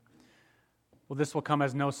Well, this will come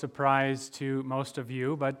as no surprise to most of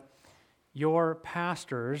you, but your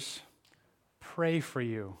pastors pray for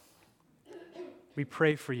you. We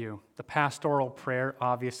pray for you. The pastoral prayer,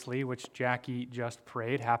 obviously, which Jackie just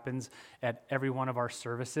prayed, happens at every one of our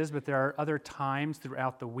services, but there are other times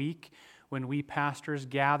throughout the week when we pastors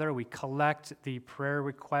gather, we collect the prayer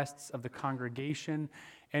requests of the congregation,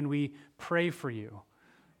 and we pray for you.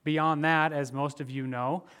 Beyond that, as most of you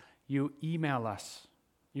know, you email us,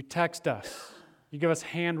 you text us, you give us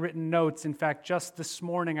handwritten notes. In fact, just this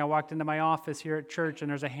morning, I walked into my office here at church,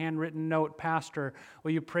 and there's a handwritten note, Pastor,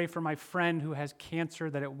 will you pray for my friend who has cancer,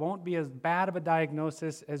 that it won't be as bad of a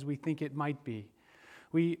diagnosis as we think it might be.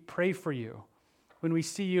 We pray for you. When we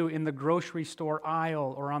see you in the grocery store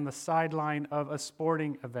aisle or on the sideline of a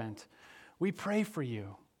sporting event, we pray for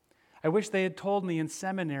you. I wish they had told me in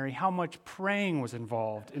seminary how much praying was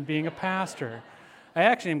involved in being a pastor. I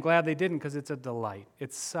actually am glad they didn't, because it's a delight.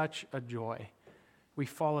 It's such a joy. We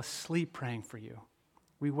fall asleep praying for you.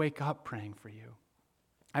 We wake up praying for you.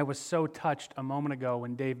 I was so touched a moment ago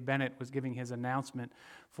when Dave Bennett was giving his announcement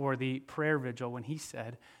for the prayer vigil when he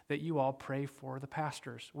said that you all pray for the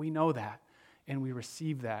pastors. We know that, and we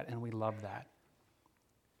receive that, and we love that.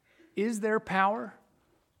 Is there power?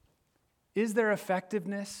 Is there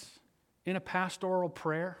effectiveness in a pastoral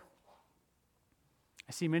prayer?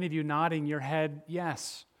 I see many of you nodding your head,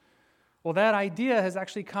 yes. Well, that idea has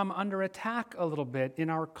actually come under attack a little bit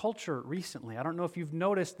in our culture recently. I don't know if you've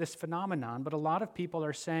noticed this phenomenon, but a lot of people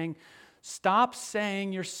are saying, stop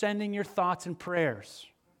saying you're sending your thoughts and prayers.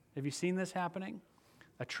 Have you seen this happening?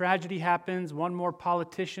 A tragedy happens, one more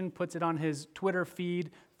politician puts it on his Twitter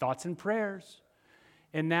feed, thoughts and prayers.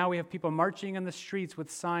 And now we have people marching in the streets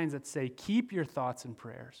with signs that say, keep your thoughts and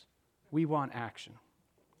prayers. We want action.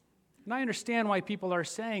 And I understand why people are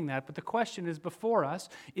saying that, but the question is before us,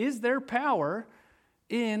 is there power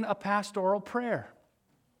in a pastoral prayer?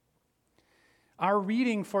 Our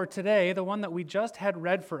reading for today, the one that we just had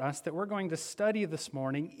read for us that we're going to study this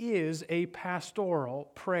morning, is a pastoral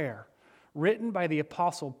prayer written by the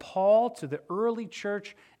Apostle Paul to the early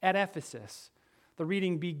church at Ephesus. The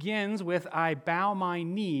reading begins with, I bow my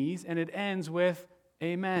knees, and it ends with,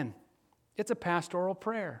 Amen. It's a pastoral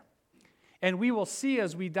prayer. And we will see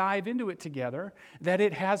as we dive into it together that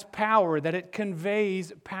it has power, that it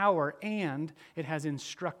conveys power, and it has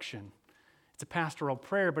instruction. It's a pastoral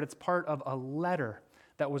prayer, but it's part of a letter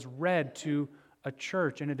that was read to a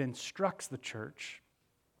church, and it instructs the church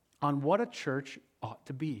on what a church ought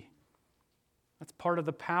to be. That's part of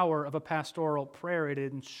the power of a pastoral prayer. It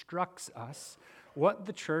instructs us what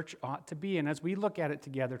the church ought to be. And as we look at it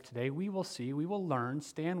together today, we will learn,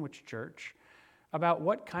 Stanwich Church, about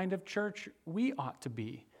what kind of church we ought to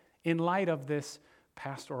be in light of this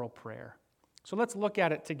pastoral prayer. So let's look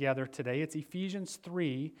at it together today. It's Ephesians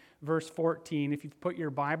 3, verse 14. If you've put your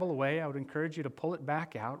Bible away, I would encourage you to pull it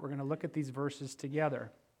back out. We're going to look at these verses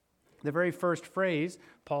together. The very first phrase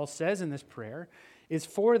Paul says in this prayer is,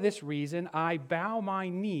 for this reason, I bow my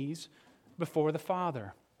knees before the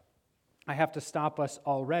Father. I have to stop us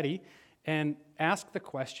already and ask the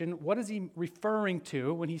question, what is he referring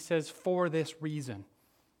to when he says, for this reason?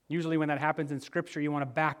 Usually when that happens in Scripture, you want to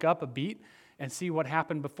back up a beat and see what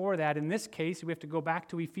happened before that. In this case, we have to go back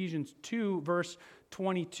to Ephesians 2, verse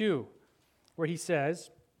 22, where he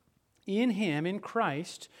says, in him, in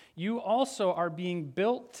Christ, you also are being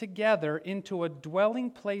built together into a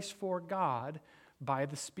dwelling place for God by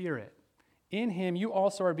the Spirit. In him, you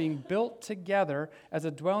also are being built together as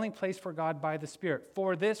a dwelling place for God by the Spirit.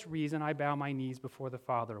 For this reason, I bow my knees before the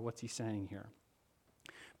Father. What's he saying here?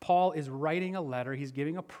 Paul is writing a letter. He's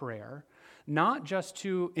giving a prayer, not just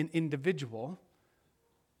to an individual,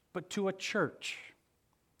 but to a church.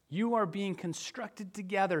 You are being constructed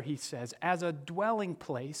together, he says, as a dwelling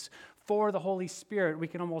place for the Holy Spirit. We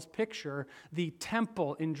can almost picture the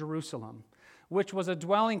temple in Jerusalem, which was a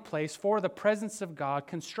dwelling place for the presence of God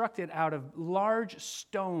constructed out of large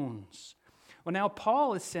stones. Well, now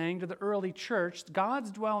Paul is saying to the early church,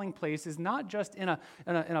 God's dwelling place is not just in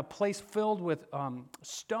a place filled with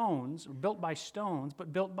stones, built by stones,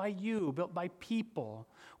 but built by you, built by people.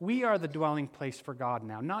 We are the dwelling place for God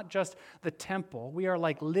now, not just the temple. We are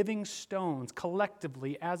like living stones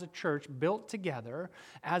collectively as a church built together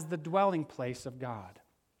as the dwelling place of God.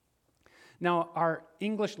 Now, our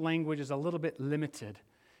English language is a little bit limited,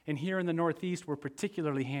 and here in the Northeast, we're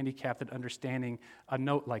particularly handicapped at understanding a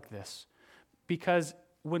note like this, because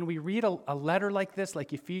when we read a letter like this,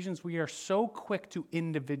 like Ephesians, we are so quick to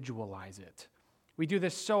individualize it. We do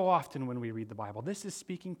this so often when we read the Bible. This is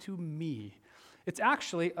speaking to me. It's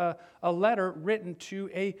actually a letter written to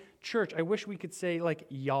a church. I wish we could say like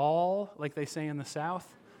y'all, like they say in the South.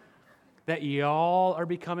 that y'all are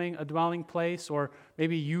becoming a dwelling place, or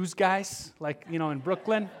maybe yous guys, like, in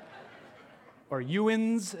Brooklyn, or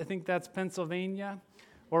Ewins, I think that's Pennsylvania,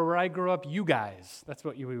 or where I grew up, you guys. That's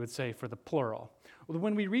what we would say for the plural. Well,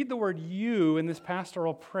 when we read the word you in this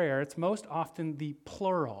pastoral prayer, it's most often the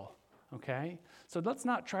plural, okay? So let's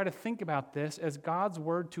not try to think about this as God's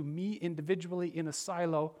word to me individually in a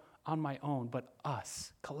silo on my own, but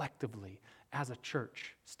us collectively as a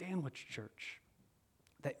church, Stanwich Church,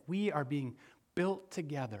 that we are being built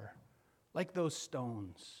together like those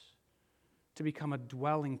stones to become a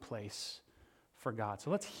dwelling place for God.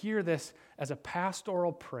 So let's hear this as a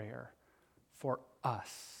pastoral prayer for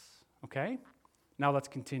us, okay? Now let's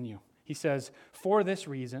continue. He says, "For this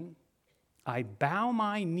reason, I bow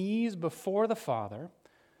my knees before the Father,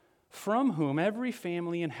 from whom every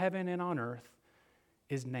family in heaven and on earth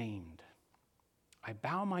is named." I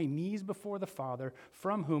bow my knees before the Father,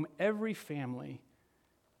 from whom every family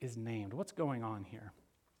is named. What's going on here?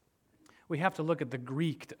 We have to look at the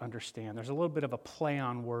Greek to understand. There's a little bit of a play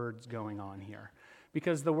on words going on here,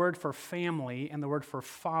 because the word for family and the word for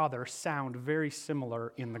father sound very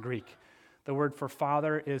similar in the Greek. The word for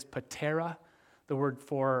father is patera. The word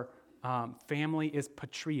for family is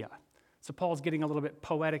patria. So Paul's getting a little bit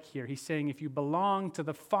poetic here. He's saying if you belong to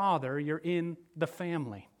the Father, you're in the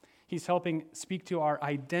family. He's helping speak to our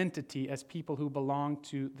identity as people who belong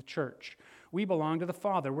to the church. We belong to the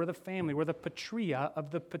Father. We're the family. We're the patria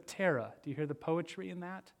of the patera. Do you hear the poetry in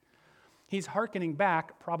that? He's hearkening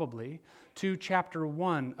back, probably, to chapter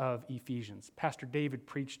 1 of Ephesians. Pastor David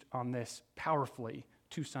preached on this powerfully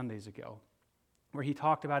 2 Sundays ago, where he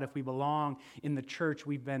talked about if we belong in the church,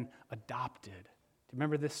 we've been adopted. Do you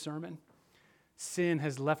remember this sermon? Sin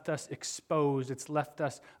has left us exposed. It's left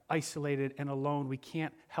us isolated and alone. We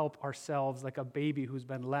can't help ourselves like a baby who's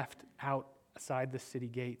been left outside the city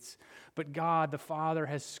gates. But God, the Father,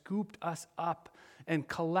 has scooped us up and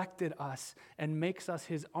collected us and makes us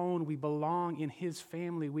His own. We belong in His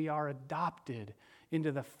family. We are adopted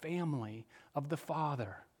into the family of the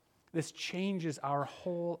Father. This changes our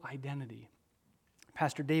whole identity.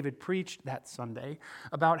 Pastor David preached that Sunday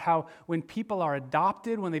about how when people are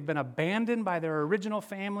adopted, when they've been abandoned by their original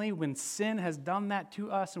family, when sin has done that to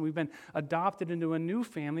us and we've been adopted into a new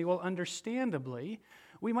family, well, understandably,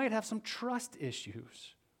 we might have some trust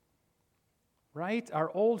issues, right? Our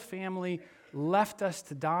old family left us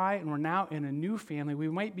to die and we're now in a new family. We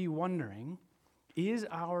might be wondering, is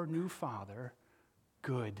our new Father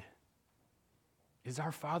good? Is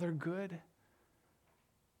our Father good?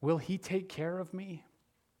 Will He take care of me?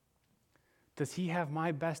 Does He have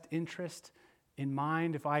my best interest in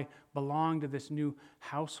mind? If I belong to this new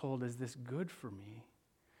household, is this good for me?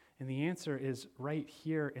 And the answer is right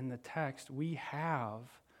here in the text. We have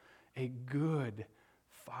a good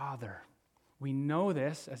Father. We know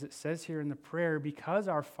this, as it says here in the prayer, because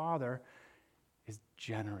our Father is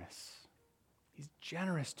generous. He's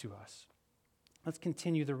generous to us. Let's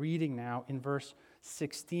continue the reading now in verse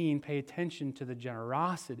 16. Pay attention to the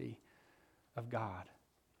generosity of God.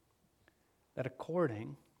 That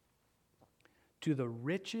according to the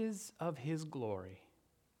riches of His glory,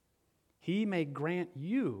 He may grant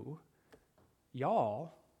you,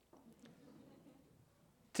 y'all,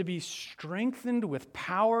 to be strengthened with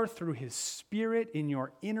power through His Spirit in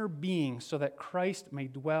your inner being, so that Christ may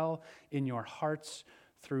dwell in your hearts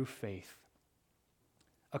through faith.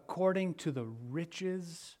 According to the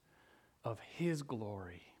riches of His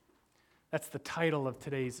glory. That's the title of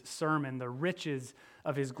today's sermon, the riches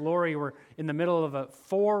of His glory. We're in the middle of a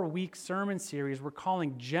 4-week sermon series we're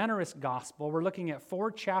calling Generous Gospel. We're looking at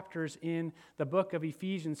 4 chapters in the book of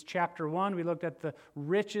Ephesians. Chapter 1, we looked at the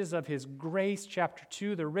riches of His grace. Chapter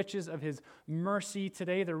 2, the riches of His mercy.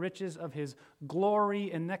 Today, the riches of His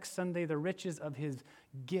glory. And next Sunday, the riches of His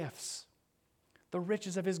gifts. The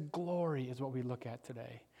riches of His glory is what we look at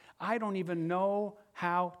today. I don't even know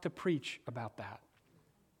how to preach about that.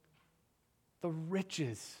 The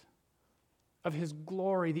riches of His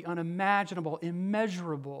glory, the unimaginable,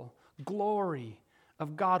 immeasurable glory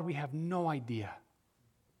of God, we have no idea.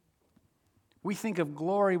 We think of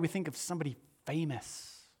glory, we think of somebody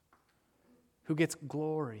famous who gets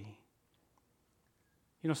glory.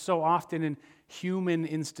 You know, so often in human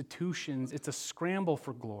institutions, it's a scramble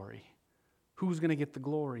for glory. Who's going to get the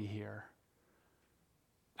glory here?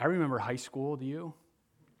 I remember high school, do you?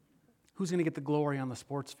 Who's going to get the glory on the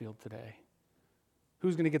sports field today?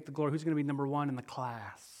 Who's going to get the glory? Who's going to be number 1 in the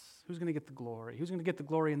class? Who's going to get the glory? Who's going to get the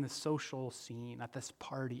glory in the social scene, at this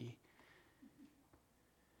party?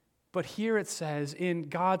 But here it says, in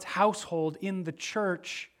God's household, in the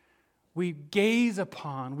church, we gaze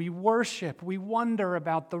upon, we worship, we wonder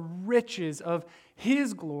about the riches of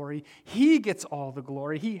His glory. He gets all the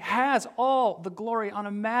glory. He has all the glory,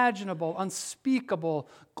 unimaginable, unspeakable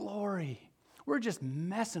glory. We're just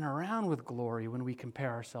messing around with glory when we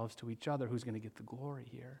compare ourselves to each other. Who's going to get the glory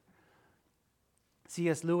here?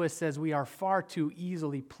 C.S. Lewis says we are far too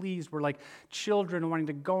easily pleased. We're like children wanting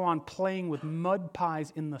to go on playing with mud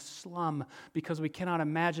pies in the slum because we cannot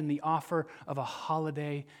imagine the offer of a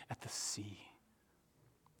holiday at the sea.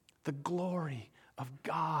 The glory of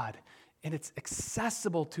God, and it's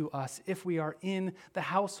accessible to us if we are in the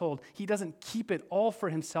household. He doesn't keep it all for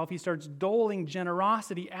Himself. He starts doling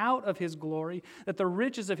generosity out of His glory, that the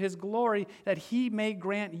riches of His glory, that He may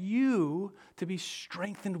grant you to be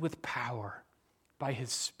strengthened with power by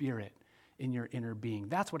His Spirit in your inner being.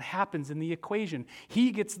 That's what happens in the equation.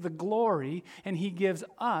 He gets the glory, and He gives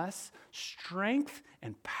us strength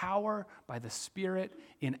and power by the Spirit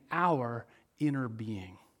in our inner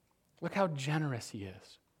being. Look how generous He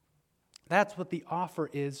is. That's what the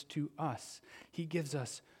offer is to us. He gives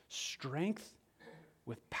us strength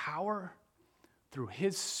with power through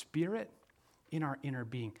His Spirit in our inner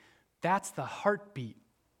being. That's the heartbeat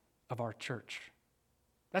of our church.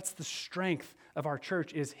 That's the strength of our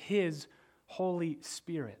church, is His Holy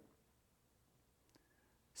Spirit.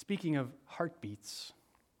 Speaking of heartbeats,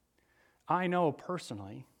 I know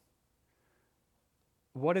personally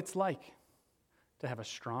what it's like to have a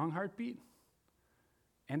strong heartbeat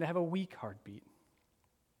and to have a weak heartbeat.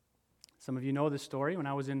 Some of you know this story. When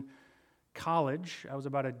I was in college, I was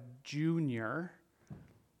about a junior,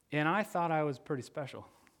 and I thought I was pretty special.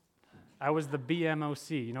 I was the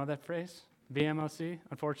BMOC. You know that phrase? BMOC?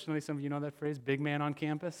 Unfortunately, some of you know that phrase, big man on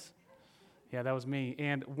campus. Yeah, that was me.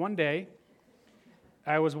 And one day,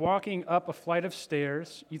 I was walking up a flight of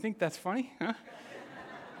stairs. You think that's funny? Huh?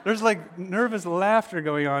 There's like nervous laughter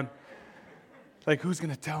going on. Like, who's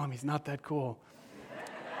going to tell him he's not that cool?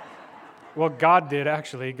 Well, God did,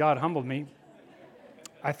 actually. God humbled me.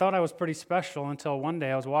 I thought I was pretty special until one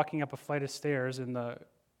day I was walking up a flight of stairs in the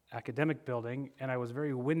academic building, and I was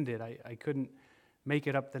very winded. I couldn't make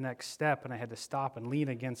it up the next step, and I had to stop and lean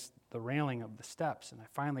against the railing of the steps. And I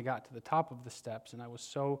finally got to the top of the steps, and I was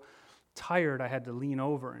so tired I had to lean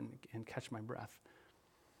over and catch my breath.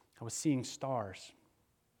 I was seeing stars.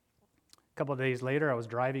 A couple of days later, I was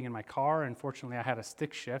driving in my car, and fortunately I had a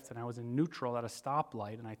stick shift, and I was in neutral at a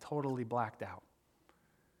stoplight, and I totally blacked out.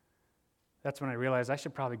 That's when I realized I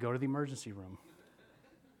should probably go to the emergency room.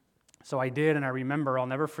 So I did, and I remember, I'll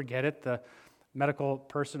never forget it, the medical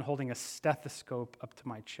person holding a stethoscope up to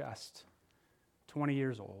my chest, 20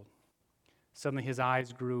 years old. Suddenly his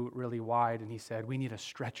eyes grew really wide, and he said, "We need a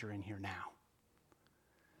stretcher in here now."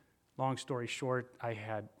 Long story short, I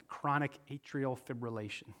had chronic atrial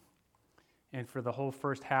fibrillation. And for the whole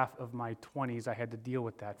first half of my 20s, I had to deal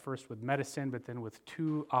with that, first with medicine, but then with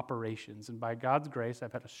 2 operations. And by God's grace,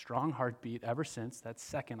 I've had a strong heartbeat ever since that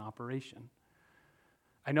second operation.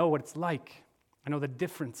 I know what it's like. I know the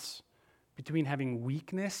difference between having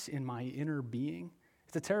weakness in my inner being.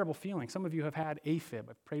 It's a terrible feeling. Some of you have had AFib.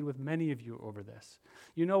 I've prayed with many of you over this.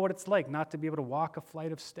 You know what it's like not to be able to walk a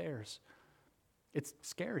flight of stairs. It's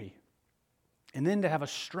scary. And then to have a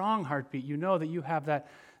strong heartbeat, you know that you have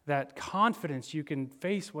that confidence, you can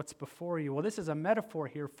face what's before you. Well, this is a metaphor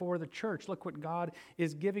here for the church. Look what God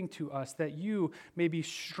is giving to us, that you may be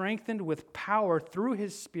strengthened with power through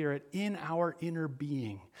His Spirit in our inner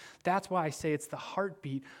being. That's why I say it's the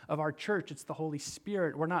heartbeat of our church. It's the Holy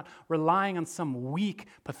Spirit. We're not relying on some weak,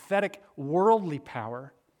 pathetic, worldly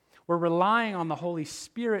power. We're relying on the Holy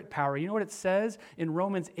Spirit power. You know what it says in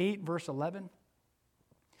Romans 8, verse 11?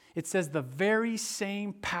 It says the very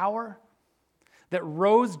same power that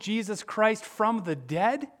rose Jesus Christ from the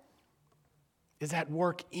dead is at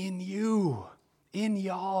work in you, in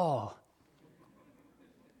y'all.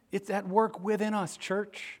 It's at work within us,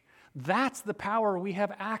 church. That's the power we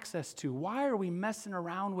have access to. Why are we messing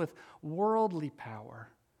around with worldly power,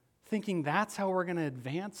 thinking that's how we're going to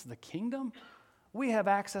advance the kingdom? We have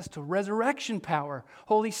access to resurrection power,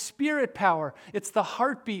 Holy Spirit power. It's the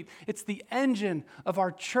heartbeat. It's the engine of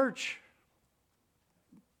our church.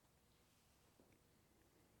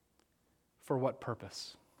 For what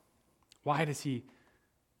purpose? Why does He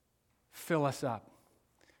fill us up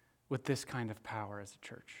with this kind of power as a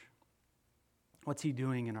church? What's He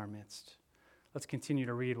doing in our midst? Let's continue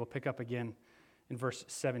to read. We'll pick up again in verse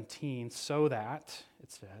 17. So that,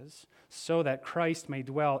 it says, so that Christ may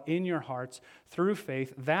dwell in your hearts through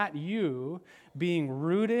faith, that you, being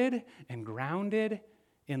rooted and grounded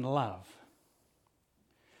in love,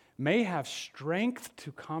 may have strength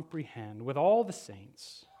to comprehend with all the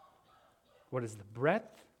saints what is the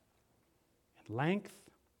breadth and length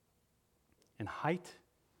and height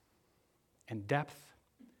and depth,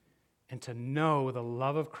 and to know the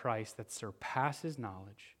love of Christ that surpasses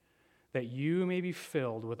knowledge, that you may be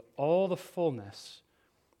filled with all the fullness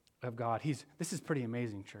of God. This is pretty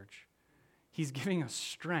amazing, church. He's giving us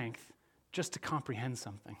strength just to comprehend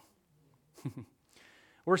something.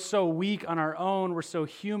 We're so weak on our own. We're so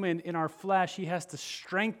human in our flesh. He has to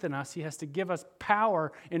strengthen us. He has to give us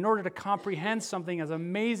power in order to comprehend something as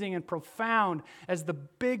amazing and profound as the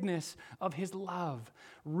bigness of his love.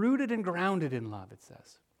 Rooted and grounded in love, it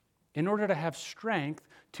says, in order to have strength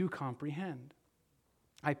to comprehend.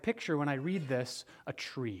 I picture when I read this a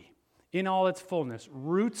tree in all its fullness,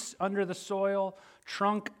 roots under the soil,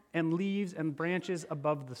 trunk and leaves and branches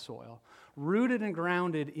above the soil. Rooted and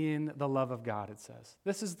grounded in the love of God, it says.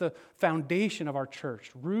 This is the foundation of our church,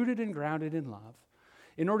 rooted and grounded in love.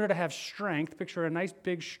 In order to have strength, picture a nice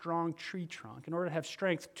big strong tree trunk, in order to have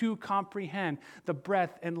strength to comprehend the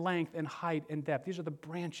breadth and length and height and depth. These are the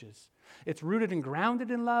branches. It's rooted and grounded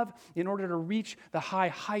in love in order to reach the high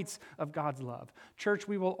heights of God's love. Church,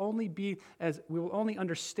 we will only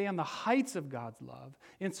understand the heights of God's love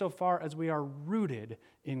insofar as we are rooted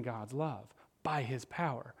in God's love by his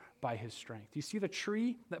power, by his strength. Do you see the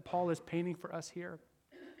tree that Paul is painting for us here?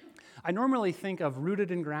 I normally think of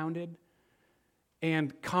rooted and grounded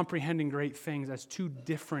and comprehending great things as two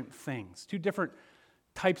different things, two different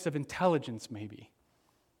types of intelligence maybe.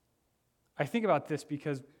 I think about this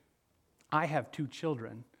because I have two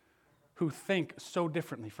children who think so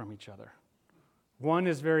differently from each other. One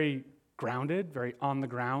is very grounded, very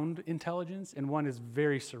on-the-ground intelligence, and one is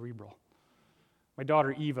very cerebral. My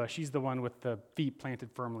daughter Eva, she's the one with the feet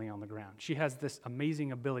planted firmly on the ground. She has this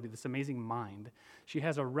amazing ability, this amazing mind. She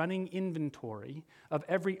has a running inventory of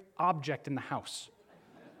every object in the house.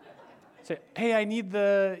 Say, hey, I need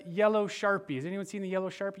the yellow Sharpie. Has anyone seen the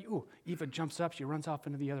yellow Sharpie? Ooh, Eva jumps up. She runs off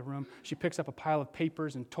into the other room. She picks up a pile of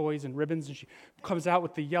papers and toys and ribbons, and she comes out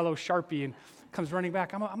with the yellow Sharpie and comes running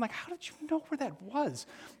back. I'm like, how did you know where that was?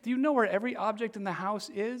 Do you know where every object in the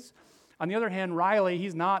house is? On the other hand, Riley,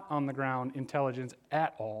 he's not on the ground intelligence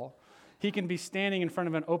at all. He can be standing in front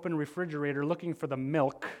of an open refrigerator looking for the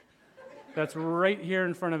milk that's right here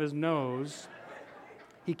in front of his nose.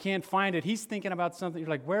 He can't find it. He's thinking about something.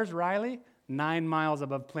 You're like, where's Riley? 9 miles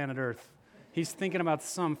above planet Earth. He's thinking about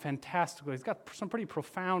some fantastical, he's got some pretty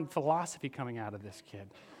profound philosophy coming out of this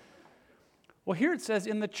kid. Well, here it says,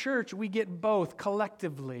 in the church, we get both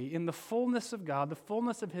collectively, in the fullness of God, the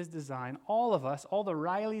fullness of his design, all of us, all the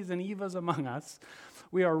Rileys and Evas among us,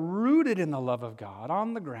 we are rooted in the love of God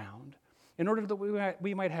on the ground in order that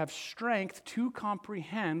we might have strength to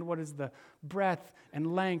comprehend what is the breadth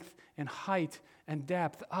and length and height and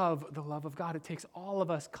depth of the love of God. It takes all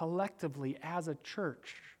of us collectively as a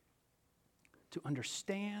church to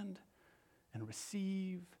understand and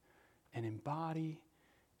receive and embody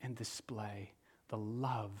and display the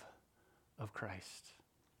love of Christ.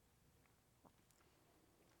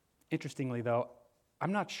 Interestingly, though,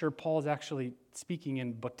 I'm not sure Paul's actually speaking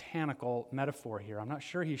in botanical metaphor here. I'm not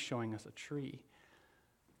sure he's showing us a tree.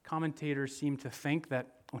 Commentators seem to think that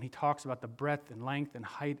when he talks about the breadth and length and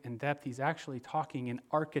height and depth, he's actually talking in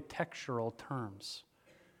architectural terms.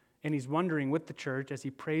 And he's wondering with the church as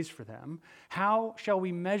he prays for them, how shall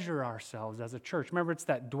we measure ourselves as a church? Remember, it's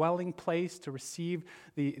that dwelling place to receive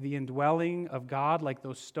the indwelling of God, like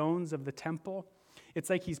those stones of the temple. It's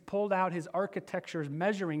like he's pulled out his architecture's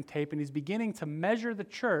measuring tape and he's beginning to measure the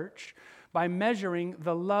church by measuring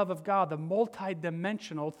the love of God, the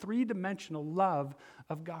multi-dimensional, three-dimensional love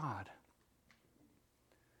of God.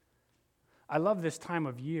 I love this time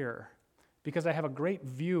of year because I have a great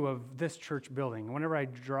view of this church building. Whenever I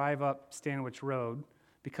drive up Stanwich Road,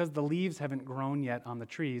 because the leaves haven't grown yet on the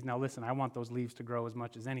trees. Now listen, I want those leaves to grow as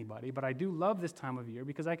much as anybody, but I do love this time of year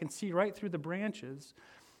because I can see right through the branches.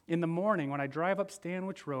 In the morning, when I drive up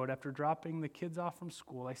Stanwich Road after dropping the kids off from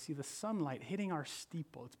school, I see the sunlight hitting our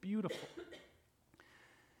steeple. It's beautiful.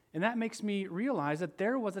 And that makes me realize that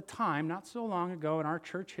there was a time not so long ago in our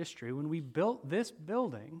church history when we built this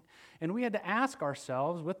building and we had to ask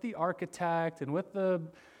ourselves with the architect and with the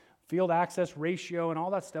field access ratio and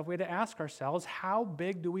all that stuff, we had to ask ourselves, how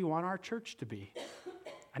big do we want our church to be?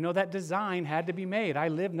 I know that design had to be made. I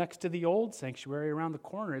live next to the old sanctuary around the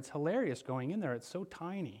corner. It's hilarious going in there. It's so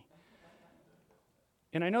tiny.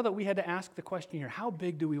 And I know that we had to ask the question here, how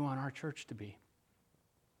big do we want our church to be?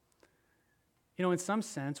 You know, in some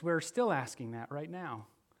sense, we're still asking that right now.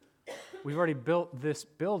 We've already built this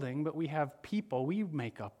building, but we have people. We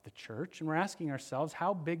make up the church, and we're asking ourselves,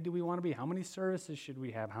 how big do we want to be? How many services should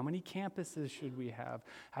we have? How many campuses should we have?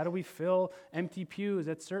 How do we fill empty pews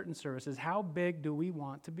at certain services? How big do we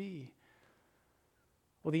want to be?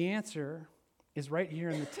 Well, the answer is right here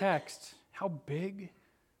in the text. How big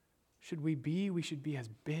should we be? We should be as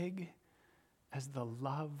big as the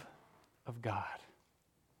love of God.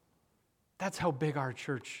 That's how big our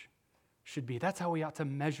church should be. That's how we ought to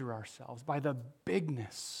measure ourselves, by the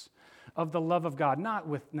bigness of the love of God, not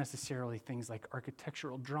with necessarily things like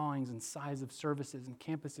architectural drawings and size of services and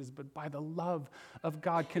campuses, but by the love of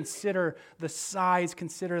God. Consider the size,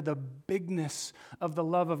 consider the bigness of the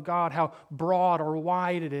love of God, how broad or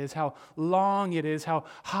wide it is, how long it is, how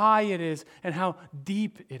high it is, and how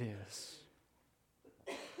deep it is.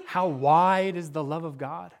 How wide is the love of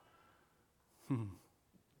God?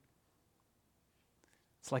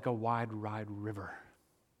 It's like a wide river.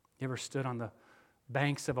 You ever stood on the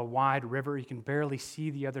banks of a wide river? You can barely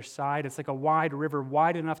see the other side. It's like a wide river,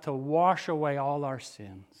 wide enough to wash away all our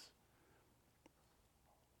sins.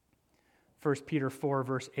 1 Peter 4,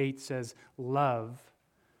 verse 8 says, love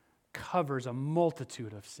covers a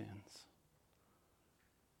multitude of sins.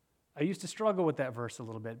 I used to struggle with that verse a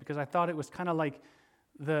little bit because I thought it was kind of like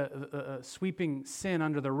the sweeping sin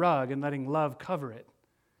under the rug and letting love cover it.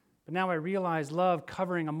 But now I realize love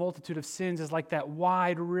covering a multitude of sins is like that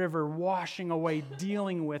wide river washing away,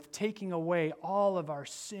 dealing with, taking away all of our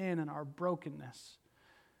sin and our brokenness.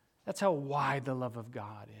 That's how wide the love of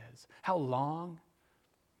God is. How long?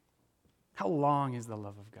 How long is the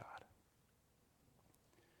love of God?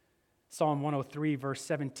 Psalm 103, verse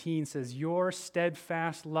 17 says, your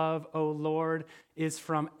steadfast love, O Lord, is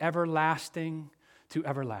from everlasting to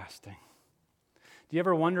everlasting. Do you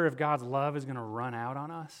ever wonder if God's love is going to run out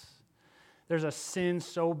on us? There's a sin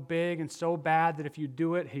so big and so bad that if you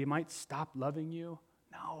do it, He might stop loving you.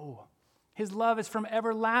 No. His love is from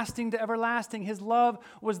everlasting to everlasting. His love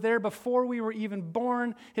was there before we were even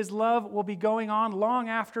born. His love will be going on long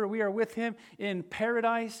after we are with Him in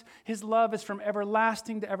paradise. His love is from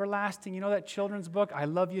everlasting to everlasting. You know that children's book, I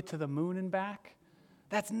Love You to the Moon and Back?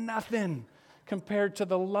 That's nothing compared to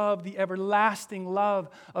the love, the everlasting love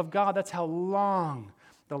of God. That's how long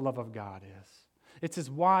the love of God is. It's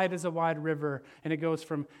as wide as a wide river, and it goes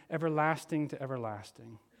from everlasting to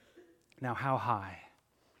everlasting. Now, how high?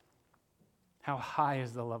 How high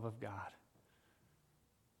is the love of God?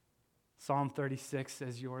 Psalm 36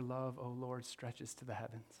 says, your love, O Lord, stretches to the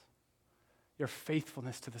heavens. Your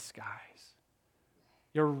faithfulness to the skies.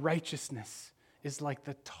 Your righteousness is like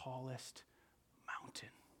the tallest mountain.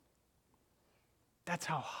 That's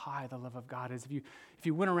how high the love of God is. If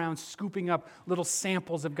you went around scooping up little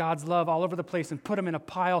samples of God's love all over the place and put them in a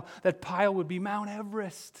pile, that pile would be Mount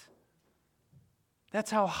Everest.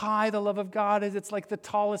 That's how high the love of God is. It's like the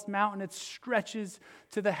tallest mountain. It stretches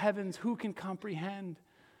to the heavens. Who can comprehend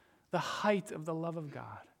the height of the love of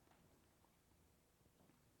God?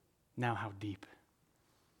 Now, how deep?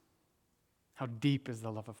 How deep is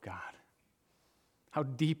the love of God? How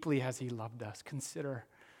deeply has He loved us? Consider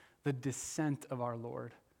the descent of our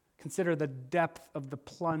Lord. Consider the depth of the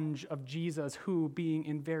plunge of Jesus, who, being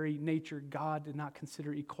in very nature God, did not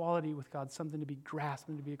consider equality with God something to be grasped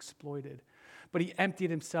and to be exploited. But He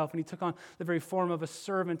emptied Himself, and He took on the very form of a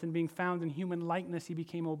servant, and being found in human likeness, He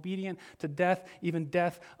became obedient to death, even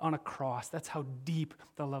death on a cross. That's how deep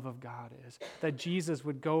the love of God is. That Jesus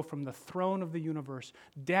would go from the throne of the universe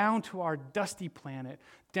down to our dusty planet,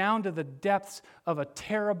 down to the depths of a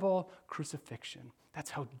terrible crucifixion. That's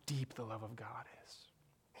how deep the love of God is.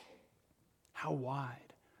 How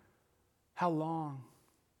wide? How long?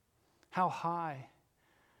 How high?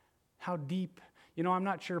 How deep? You know, I'm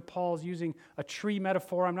not sure Paul's using a tree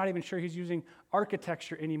metaphor. I'm not even sure he's using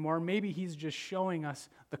architecture anymore. Maybe he's just showing us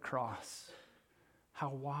the cross.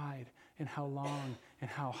 How wide and how long and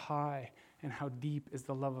how high and how deep is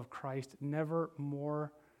the love of Christ, never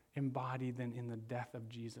more embodied than in the death of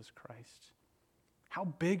Jesus Christ. How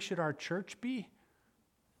big should our church be?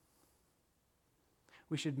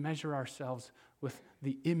 We should measure ourselves with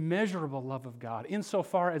the immeasurable love of God.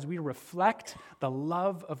 Insofar as we reflect the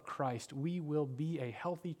love of Christ, we will be a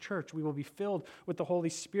healthy church. We will be filled with the Holy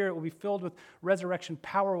Spirit. We'll be filled with resurrection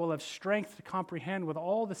power. We'll have strength to comprehend with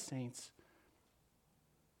all the saints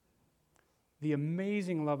the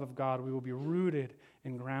amazing love of God. We will be rooted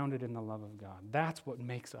and grounded in the love of God. That's what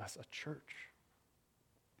makes us a church.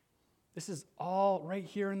 This is all right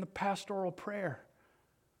here in the pastoral prayer.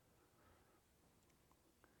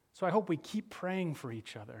 So I hope we keep praying for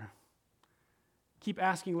each other. Keep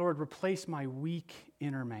asking, Lord, replace my weak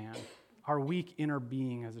inner man, our weak inner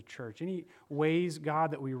being as a church. Any ways,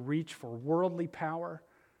 God, that we reach for worldly power,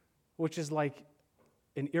 which is like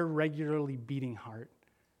an irregularly beating heart.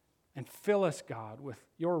 And fill us, God, with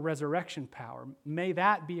your resurrection power. May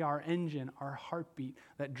that be our engine, our heartbeat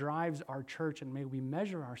that drives our church, and may we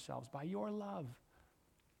measure ourselves by your love.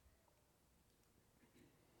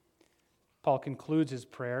 Paul concludes his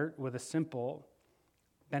prayer with a simple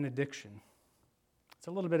benediction. It's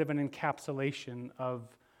a little bit of an encapsulation of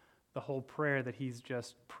the whole prayer that he's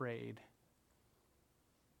just prayed.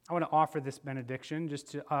 I want to offer this benediction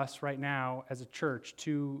just to us right now as a church,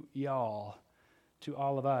 to y'all, to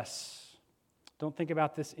all of us. Don't think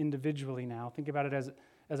about this individually now. Think about it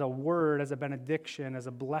as a word, as a benediction, as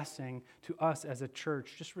a blessing to us as a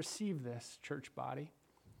church. Just receive this, church body,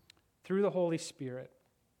 through the Holy Spirit.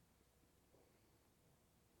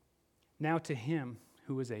 Now to him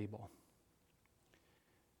who is able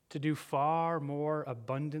to do far more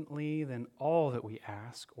abundantly than all that we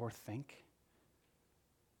ask or think,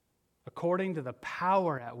 according to the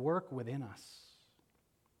power at work within us,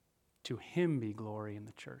 to him be glory in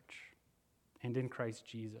the church and in Christ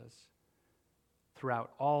Jesus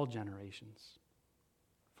throughout all generations,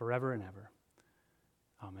 forever and ever.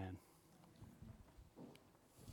 Amen.